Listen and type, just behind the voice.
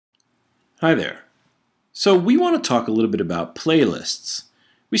Hi there. So we want to talk a little bit about playlists.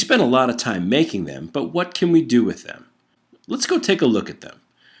 We spend a lot of time making them, but what can we do with them? Let's go take a look at them.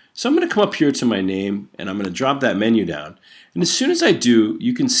 So I'm going to come up here to my name and I'm going to drop that menu down. And as soon as I do,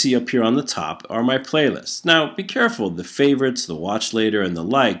 you can see up here on the top are my playlists. Now be careful, the favorites, the watch later, and the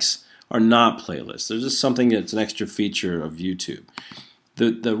likes are not playlists. They're just something that's an extra feature of YouTube.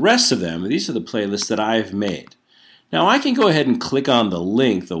 The rest of them, these are the playlists that I've made. Now I can go ahead and click on the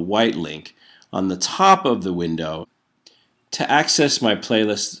link, the white link, on the top of the window to access my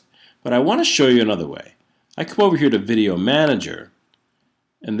playlist, but I want to show you another way. I come over here to Video Manager,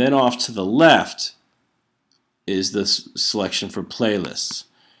 and then off to the left is the selection for playlists.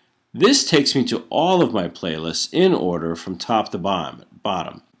 This takes me to all of my playlists in order from top to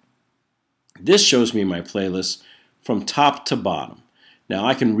bottom. This shows me my playlists from top to bottom. Now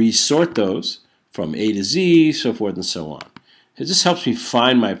I can resort those from A to Z, so forth and so on. It just helps me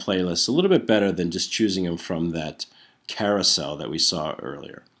find my playlists a little bit better than just choosing them from that carousel that we saw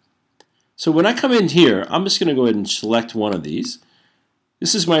earlier. So when I come in here, I'm just going to go ahead and select one of these.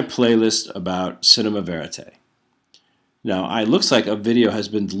 This is my playlist about cinema verite. Now it looks like a video has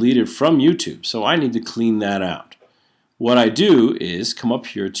been deleted from YouTube, so I need to clean that out. What I do is come up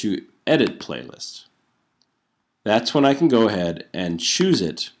here to Edit Playlist. That's when I can go ahead and choose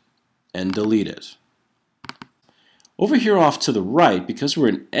it and delete it. Over here off to the right, because we're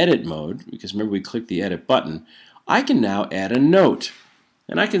in edit mode, because remember we clicked the edit button, I can now add a note.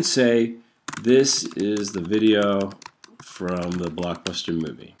 And I can say, this is the video from the blockbuster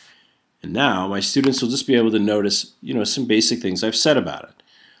movie. And now my students will just be able to notice, some basic things I've said about it.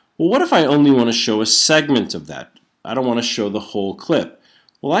 Well, what if I only want to show a segment of that? I don't want to show the whole clip.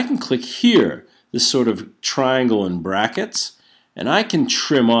 Well, I can click here, this sort of triangle in brackets, and I can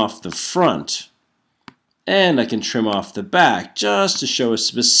trim off the front and I can trim off the back just to show a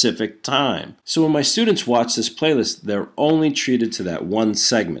specific time. So when my students watch this playlist, they're only treated to that one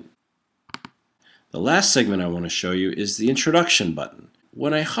segment. The last segment I want to show you is the introduction button.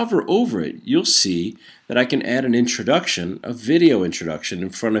 When I hover over it, you'll see that I can add an introduction, a video introduction, in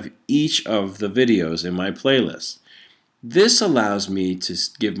front of each of the videos in my playlist. This allows me to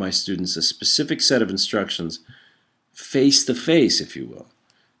give my students a specific set of instructions face-to-face, if you will.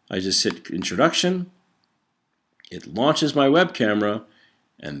 I just hit introduction, it launches my web camera,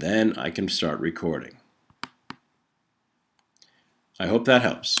 and then I can start recording. I hope that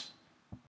helps.